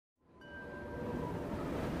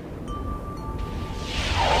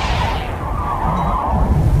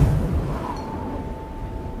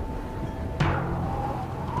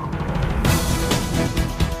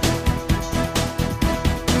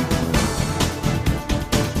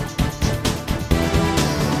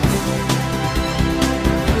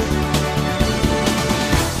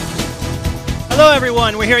Hello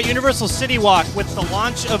everyone, we're here at Universal City Walk with the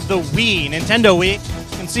launch of the Wii, Nintendo Wii.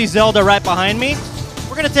 You can see Zelda right behind me.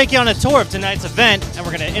 We're going to take you on a tour of tonight's event, and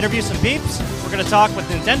we're going to interview some peeps, we're going to talk with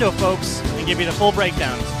Nintendo folks, and give you the full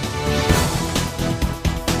breakdown.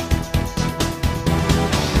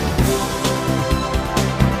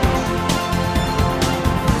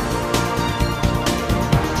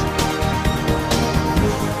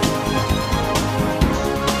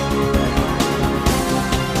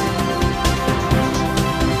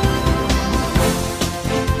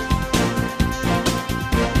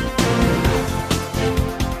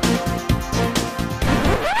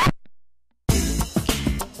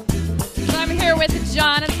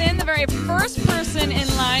 Jonathan, the very first person in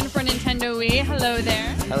line for Nintendo Wii. Hello there.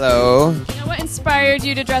 Hello. Now, what inspired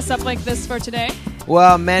you to dress up like this for today?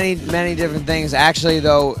 Well, many different things. Actually,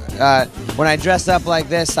 though, when I dress up like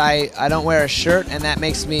this, I don't wear a shirt, and that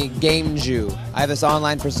makes me Game Jew. I have this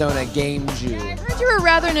online persona, Game Jew. Yeah, I've heard you were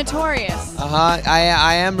rather notorious.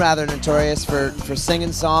 I am rather notorious for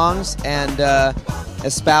singing songs and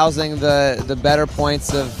espousing the better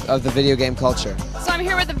points of the video game culture. So I'm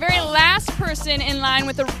here with the very last person in line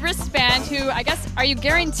with a wristband who, I guess, are you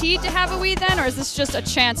guaranteed to have a Wii then, or is this just a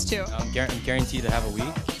chance to? I'm guaranteed to have a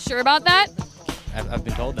Wii. You sure about that? I've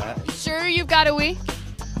been told that. Sure you've got a Wii?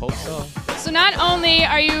 Hope so. So not only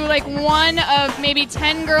are you like one of maybe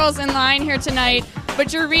 10 girls in line here tonight,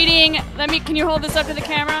 but you're reading, can you hold this up to the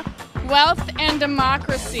camera? Wealth and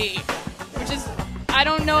Democracy, which is, I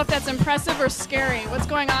don't know if that's impressive or scary. What's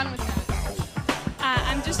going on with that?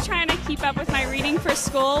 I'm just trying to keep up with my reading for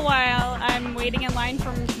school while I'm waiting in line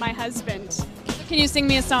for my husband. So can you sing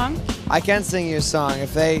me a song? I can sing you a song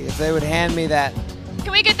if they would hand me that.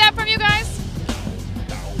 Can we get that from you guys?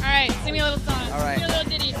 All right, sing me a little song. All right. Sing me a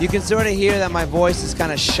little ditty. You can sort of hear that my voice is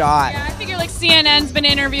kind of shot. Yeah, I figure like CNN's been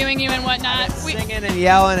interviewing you and whatnot. Singing and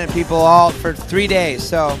yelling at people all for 3 days,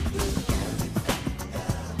 so.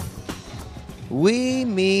 We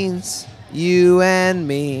means you and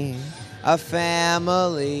me, a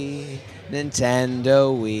family,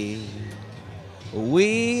 Nintendo Wii.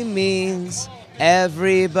 We means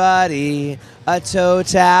everybody, a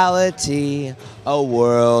totality, a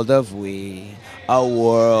world of Wii, a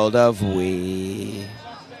world of Wii.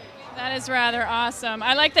 That is rather awesome.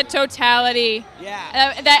 I like the totality.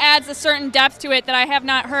 Yeah. That adds a certain depth to it that I have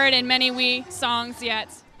not heard in many Wii songs yet.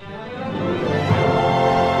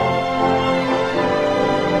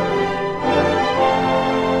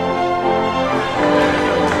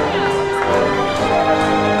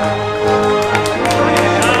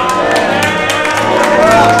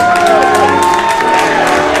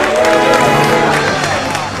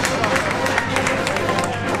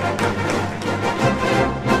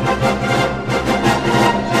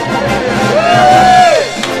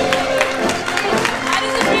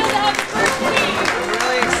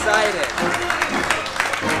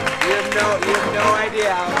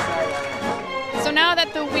 So now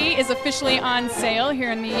that the Wii is officially on sale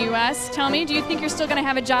here in the U.S., tell me, do you think you're still going to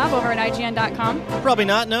have a job over at IGN.com? Probably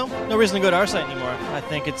not, no. No reason to go to our site anymore. I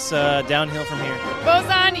think it's downhill from here.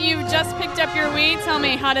 Bozan, you've just picked up your Wii. Tell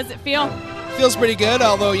me, how does it feel? Feels pretty good,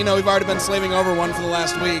 although, you know, we've already been slaving over one for the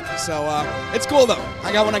last week. So it's cool, though.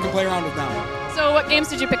 I got one I can play around with now. So what games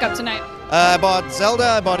did you pick up tonight? I bought Zelda,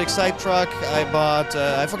 I bought Excite Truck, I bought,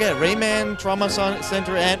 I forget, Rayman, Trauma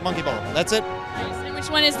Center, and Monkey Ball. That's it. Nice. And which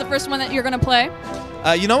one is the first one that you're going to play?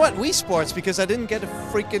 You know what? Wii Sports, because I didn't get a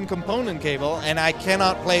freaking component cable, and I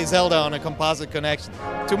cannot play Zelda on a composite connection.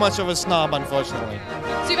 Too much of a snob, unfortunately.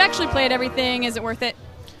 So you've actually played everything. Is it worth it?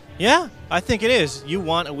 Yeah, I think it is. You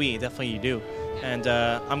want a Wii, definitely you do. And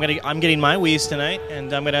I'm getting my Wiis tonight,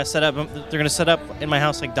 and I'm gonna set up. They're gonna set up in my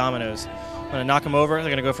house like dominoes. I'm gonna knock them over. They're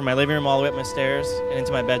gonna go from my living room all the way up my stairs and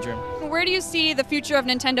into my bedroom. Where do you see the future of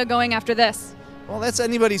Nintendo going after this? Well, that's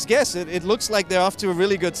anybody's guess. It looks like they're off to a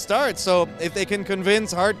really good start. So if they can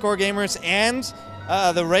convince hardcore gamers and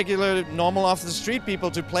the regular, normal, off-the-street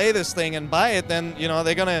people to play this thing and buy it, then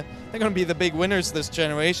they're gonna be the big winners this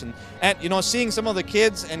generation. And seeing some of the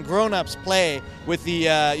kids and grown-ups play with the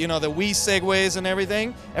the Wii segues and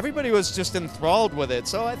everything, everybody was just enthralled with it.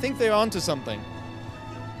 So I think they're onto something.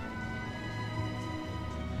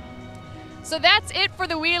 So that's it for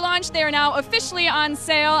the Wii launch. They are now officially on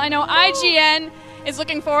sale. I know IGN is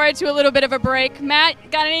looking forward to a little bit of a break.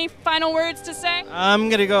 Matt, got any final words to say? I'm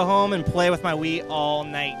gonna go home and play with my Wii all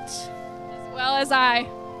night. As well as I.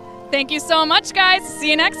 Thank you so much, guys. See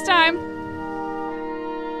you next time.